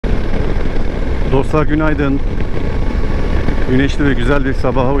Dostlar günaydın. Güneşli ve güzel bir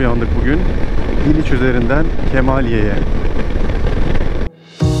sabaha uyandık bugün. İliç üzerinden Kemaliye'ye.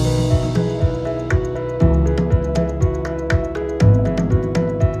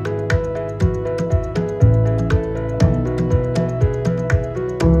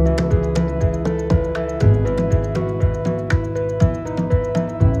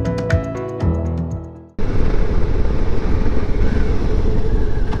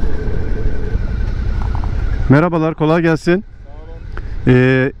 Merhabalar, kolay gelsin.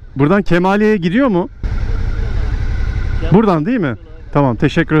 Buradan Kemaliye'ye gidiyor mu? Buradan değil mi? Tamam,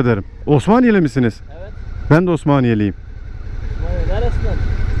 teşekkür ederim. Osmaniyeli misiniz? Evet. Ben de Osmaniyeliyim. Neresinden?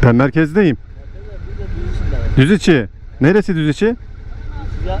 Ben merkezdeyim. Düziçi. Neresi Düziçi?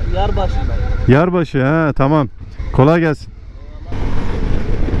 Yarbaşı'nda. Yarbaşı, ha tamam. Kolay gelsin.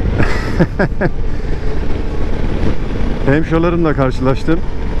 Hemşolarımla karşılaştım.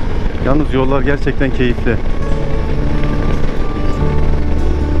 Yalnız yollar gerçekten keyifli.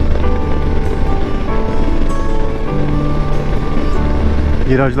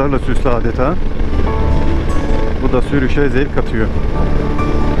 Virajlarla süslü adeta. Bu da sürüşe zevk katıyor.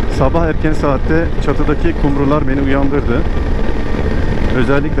 Sabah erken saatte çatıdaki kumrular beni uyandırdı.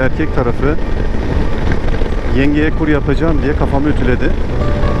 Özellikle erkek tarafı yengeye kur yapacağım diye kafamı ütüledi.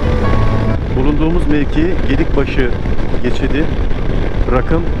 Bulunduğumuz mevki Gedikbaşı geçidi.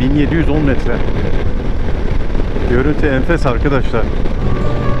 Rakım 1710 metre. Görüntü enfes arkadaşlar.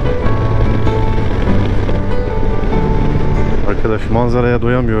 Arkadaş manzaraya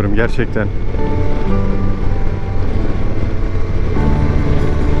doyamıyorum gerçekten.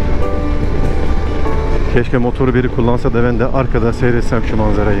 Keşke motoru biri kullansa da ben de arkada seyretsem şu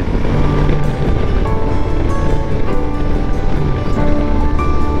manzarayı.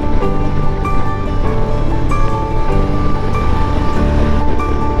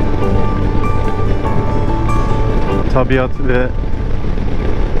 Tabiat ve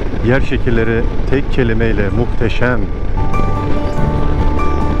yer şekilleri tek kelimeyle muhteşem.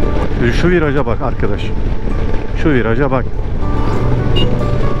 Şu viraja bak arkadaş. Şu viraja bak.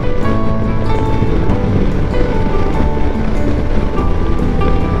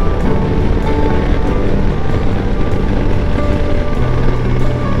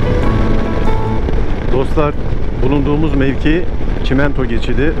 Dostlar, bulunduğumuz mevki çimento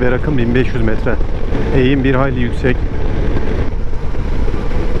geçidi ve rakım 1500 metre. Eğim bir hayli yüksek.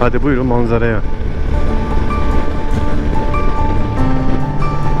 Hadi buyurun manzaraya.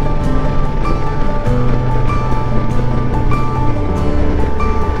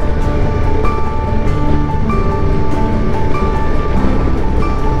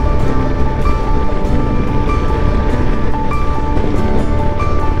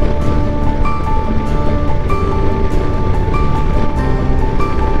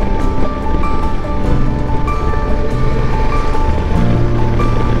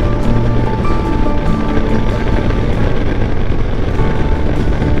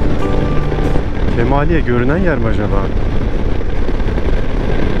 Kemaliye görünen yer mi acaba?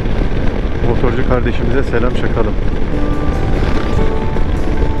 Motorcu kardeşimize selam çakalım.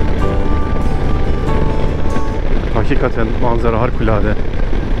 Hakikaten manzara harikulade.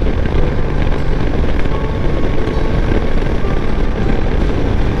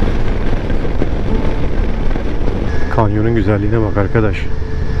 Kanyonun güzelliğine bak arkadaş.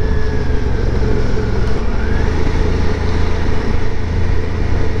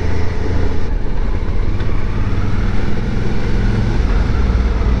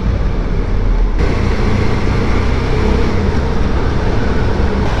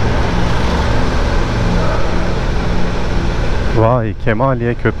 Vay,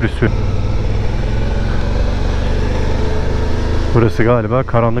 Kemaliye Köprüsü. Burası galiba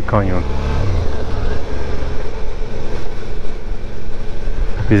Karanlık Kanyon.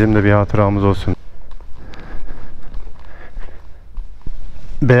 Bizim de bir hatıramız olsun.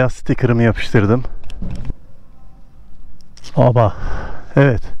 Beyaz stikerimi yapıştırdım. Aba.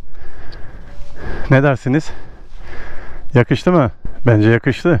 Evet. Ne dersiniz? Yakıştı mı? Bence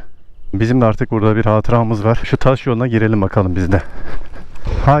yakıştı. Bizim de artık burada bir hatıramız var. Şu taş yoluna girelim bakalım biz de.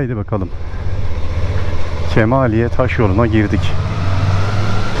 Haydi bakalım. Kemaliye Taş Yoluna girdik.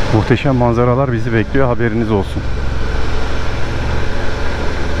 Muhteşem manzaralar bizi bekliyor, haberiniz olsun.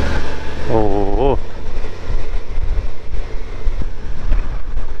 Oo.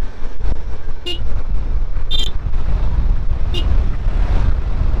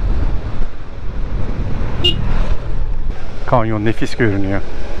 Kanyon nefis görünüyor.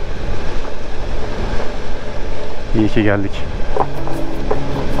 İyi ki geldik.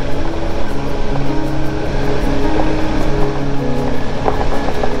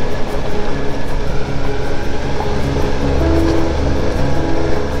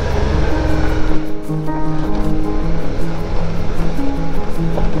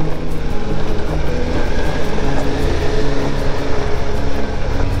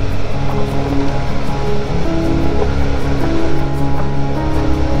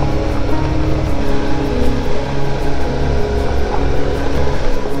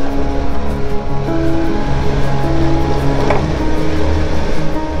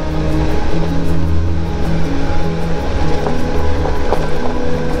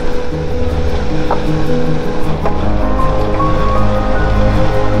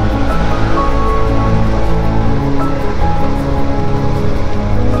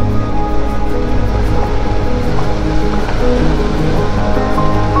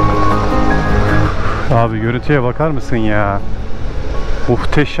 görüntüye bakar mısın ya?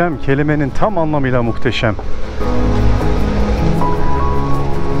 Muhteşem, kelimenin tam anlamıyla muhteşem.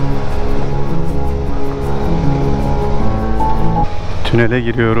 Tünele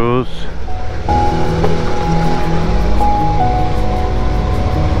giriyoruz.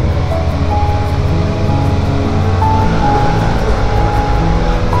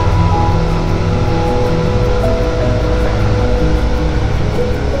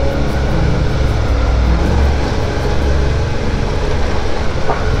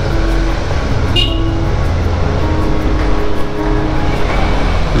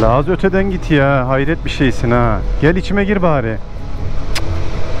 Az öteden git ya. Hayret bir şeysin ha. Gel içime gir bari.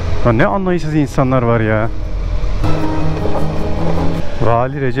 Cık. Ya ne anlayışsız insanlar var ya.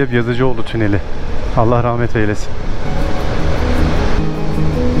 Vali Recep Yazıcıoğlu tüneli. Allah rahmet eylesin.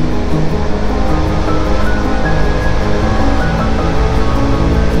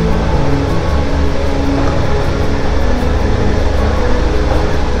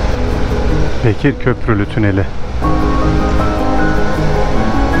 Bekir Köprülü tüneli.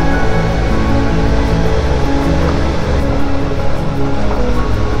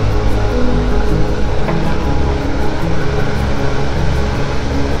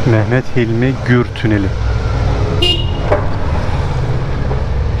 Mehmet Hilmi Gür tüneli.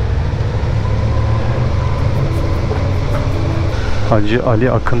 Hacı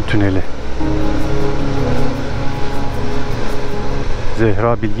Ali Akın tüneli.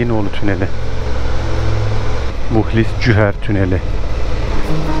 Zehra Bilginoğlu tüneli. Muhlis Cüher tüneli.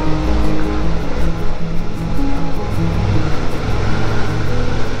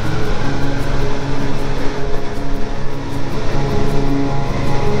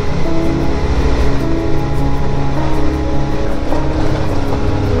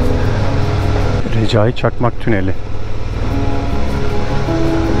 Recai Çakmak tüneli.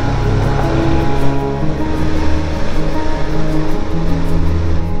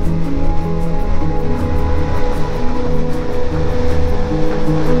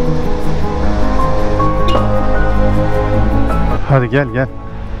 Hadi gel gel.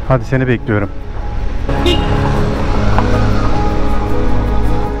 Hadi seni bekliyorum.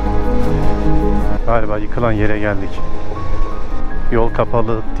 Galiba yıkılan yere geldik. Yol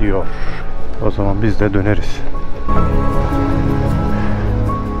kapalı diyor. O zaman biz de döneriz.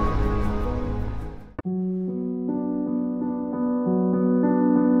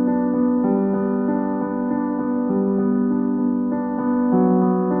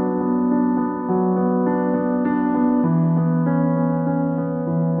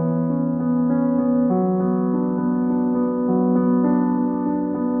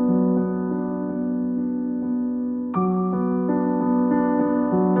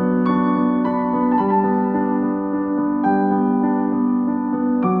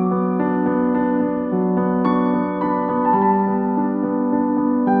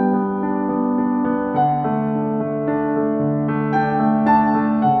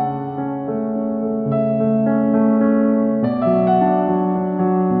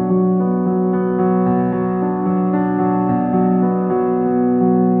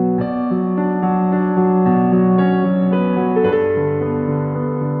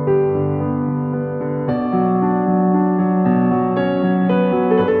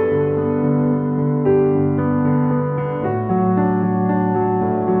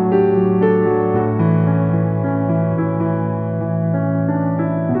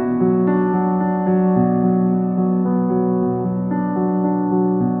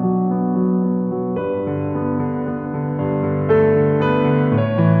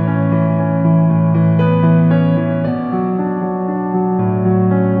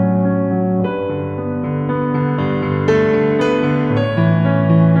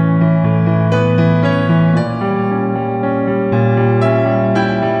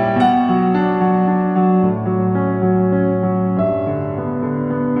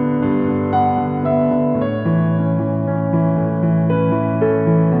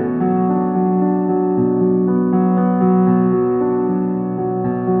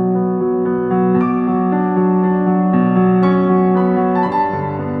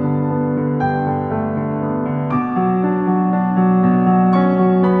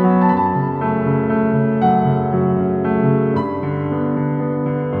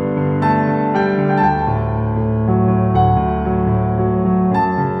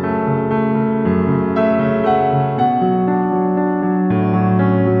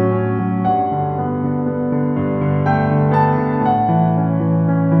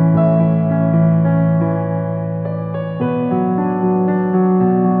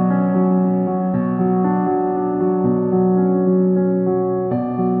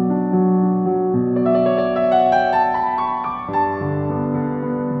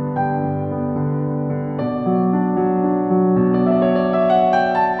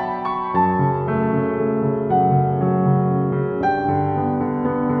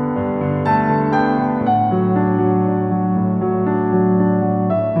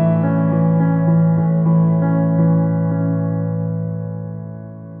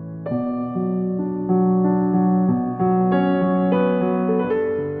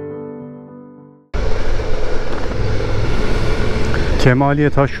 Kemaliye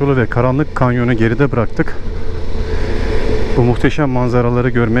Taş Yolu ve Karanlık Kanyon'u geride bıraktık. Bu muhteşem manzaraları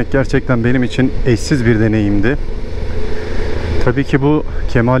görmek gerçekten benim için eşsiz bir deneyimdi. Tabii ki bu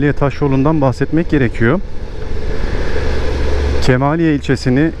Kemaliye Taş Yolu'ndan bahsetmek gerekiyor. Kemaliye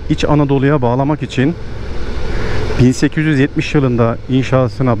ilçesini İç Anadolu'ya bağlamak için 1870 yılında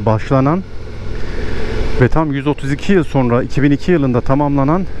inşasına başlanan ve tam 132 yıl sonra 2002 yılında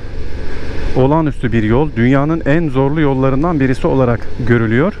tamamlanan olağanüstü bir yol, dünyanın en zorlu yollarından birisi olarak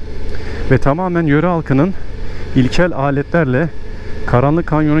görülüyor ve tamamen yöre halkının ilkel aletlerle Karanlık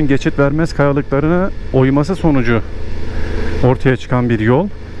Kanyon'un geçit vermez kayalıklarını oyması sonucu ortaya çıkan bir yol.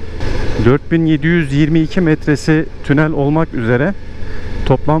 4722 metresi tünel olmak üzere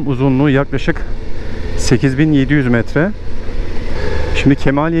toplam uzunluğu yaklaşık 8700 metre. Şimdi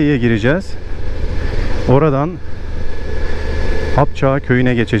Kemaliye'ye gireceğiz. Oradan Apçağa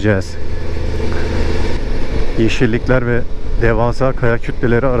köyüne geçeceğiz. Yeşillikler ve devasa kaya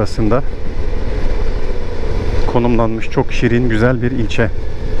kütleleri arasında konumlanmış çok şirin, güzel bir ilçe.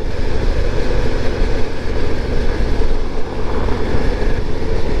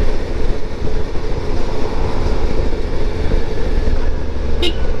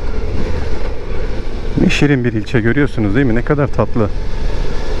 Ne şirin bir ilçe, görüyorsunuz değil mi? Ne kadar tatlı.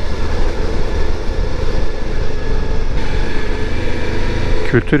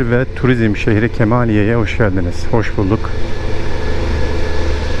 Kültür ve turizm şehri Kemaliye'ye hoş geldiniz. Hoş bulduk.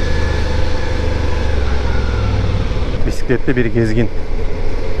 Bisikletli bir gezgin.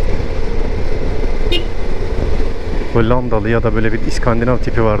 Hollandalı ya da böyle bir İskandinav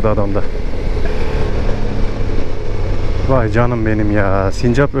tipi vardı adamda. Vay canım benim ya.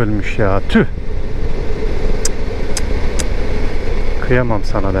 Sincap ölmüş ya. Tüh. Kıyamam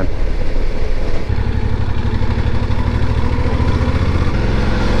sana ben.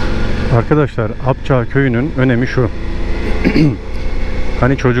 Arkadaşlar, Apçağa köyünün önemi şu.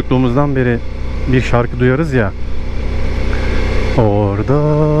 Hani çocukluğumuzdan beri bir şarkı duyarız ya. Orada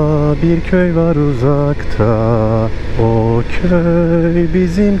bir köy var uzakta, o köy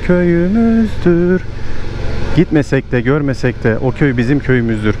bizim köyümüzdür. Gitmesek de görmesek de o köy bizim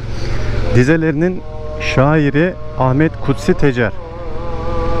köyümüzdür. Dizelerinin şairi Ahmet Kutsi Tecer.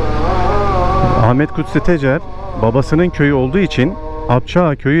 Ahmet Kutsi Tecer babasının köyü olduğu için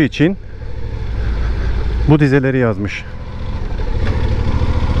Apçağa köyü için bu dizeleri yazmış.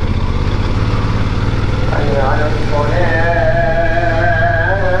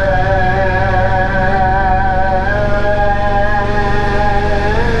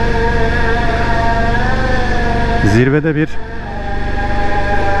 Zirvede bir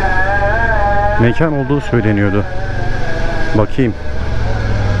mekan olduğu söyleniyordu. Bakayım.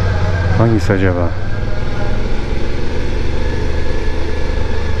 Hangisi acaba?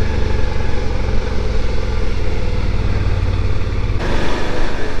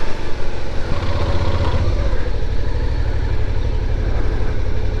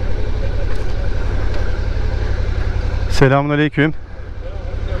 Selamünaleyküm.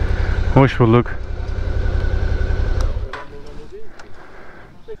 Hoş bulduk.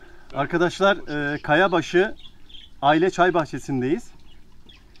 Arkadaşlar, Kayabaşı Aile Çay Bahçesi'ndeyiz.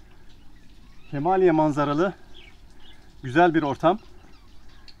 Kemaliye manzaralı güzel bir ortam.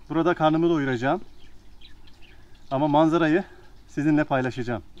 Burada karnımı doyuracağım. Ama manzarayı sizinle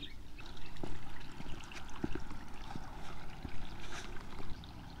paylaşacağım.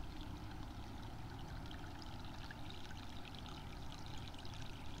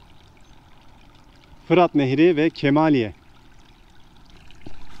 Fırat Nehri ve Kemaliye.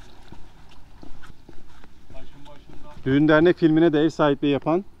 Düğün Dernek filmine de ev sahipliği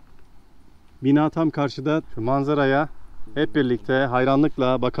yapan bina tam karşıda. Şu manzaraya hep birlikte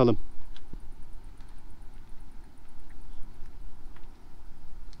hayranlıkla bakalım.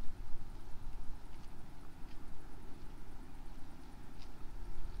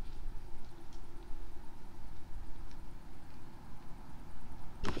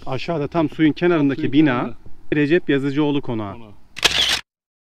 Aşağıda tam suyun kenarındaki bina Recep Yazıcıoğlu Konağı.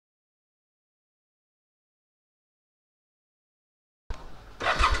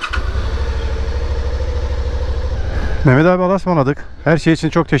 Mehmet abi, Allah'a ısmarladık. Her şey için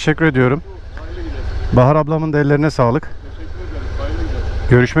çok teşekkür ediyorum. Bahar ablamın da ellerine sağlık.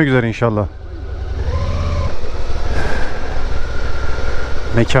 Görüşmek üzere inşallah.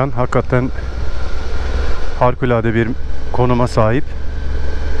 Mekan hakikaten harikulade bir konuma sahip.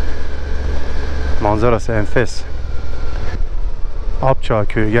 Manzarası enfes. Apçağa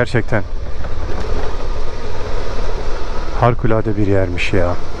köyü gerçekten harikulade bir yermiş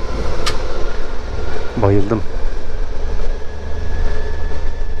ya. Bayıldım.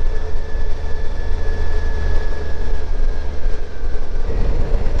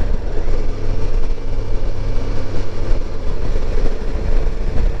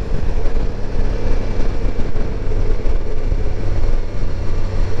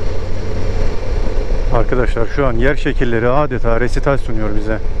 Arkadaşlar şu an yer şekilleri adeta resital sunuyor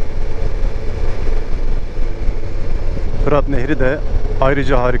bize. Fırat Nehri de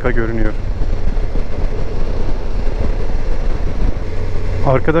ayrıca harika görünüyor.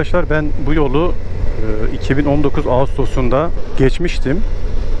 Arkadaşlar ben bu yolu 2019 Ağustos'unda geçmiştim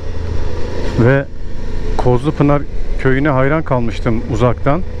ve Kozlupınar köyüne hayran kalmıştım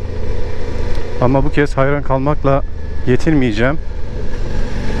uzaktan. Ama bu kez hayran kalmakla yetinmeyeceğim.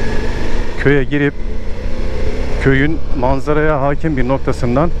 Köye girip köyün manzaraya hakim bir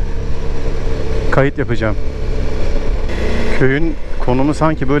noktasından kayıt yapacağım. Köyün konumu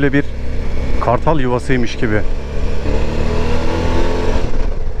sanki böyle bir kartal yuvasıymış gibi.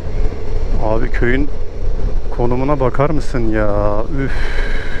 Abi köyün konumuna bakar mısın ya? Üf.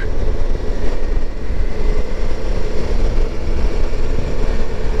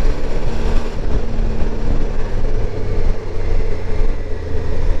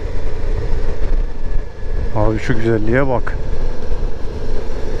 Abi şu güzelliğe bak.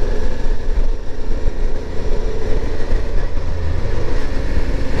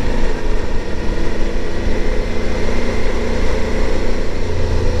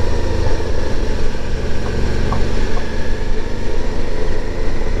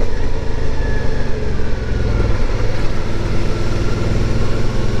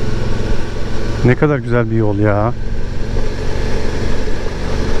 Ne kadar güzel bir yol ya.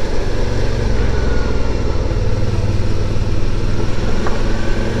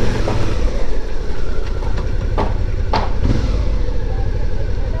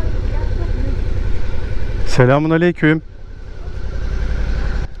 Selamun aleyküm.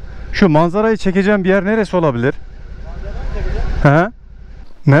 Şu manzarayı çekeceğim bir yer neresi olabilir? He?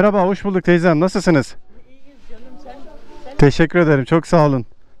 Merhaba, hoş bulduk teyzem. Nasılsınız? İyiyiz canım, sen Teşekkür ederim. Çok sağ olun.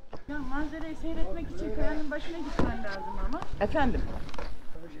 ya manzarayı seyretmek için kayanın başına gitmen lazım ama. Efendim?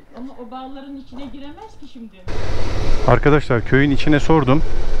 Ama o bağların içine giremez ki şimdi. Arkadaşlar köyün içine sordum.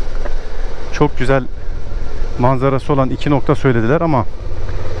 Çok güzel manzarası olan 2 nokta söylediler ama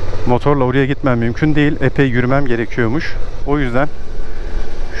motorla oraya gitmem mümkün değil. Epey yürümem gerekiyormuş. O yüzden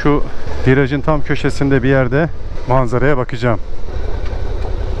şu virajın tam köşesinde bir yerde manzaraya bakacağım.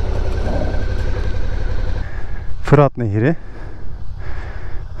 Fırat Nehri.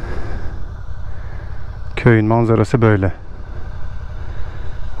 Köyün manzarası böyle.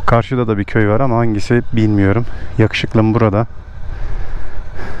 Karşıda da bir köy var ama hangisi bilmiyorum. Yakışıklım burada.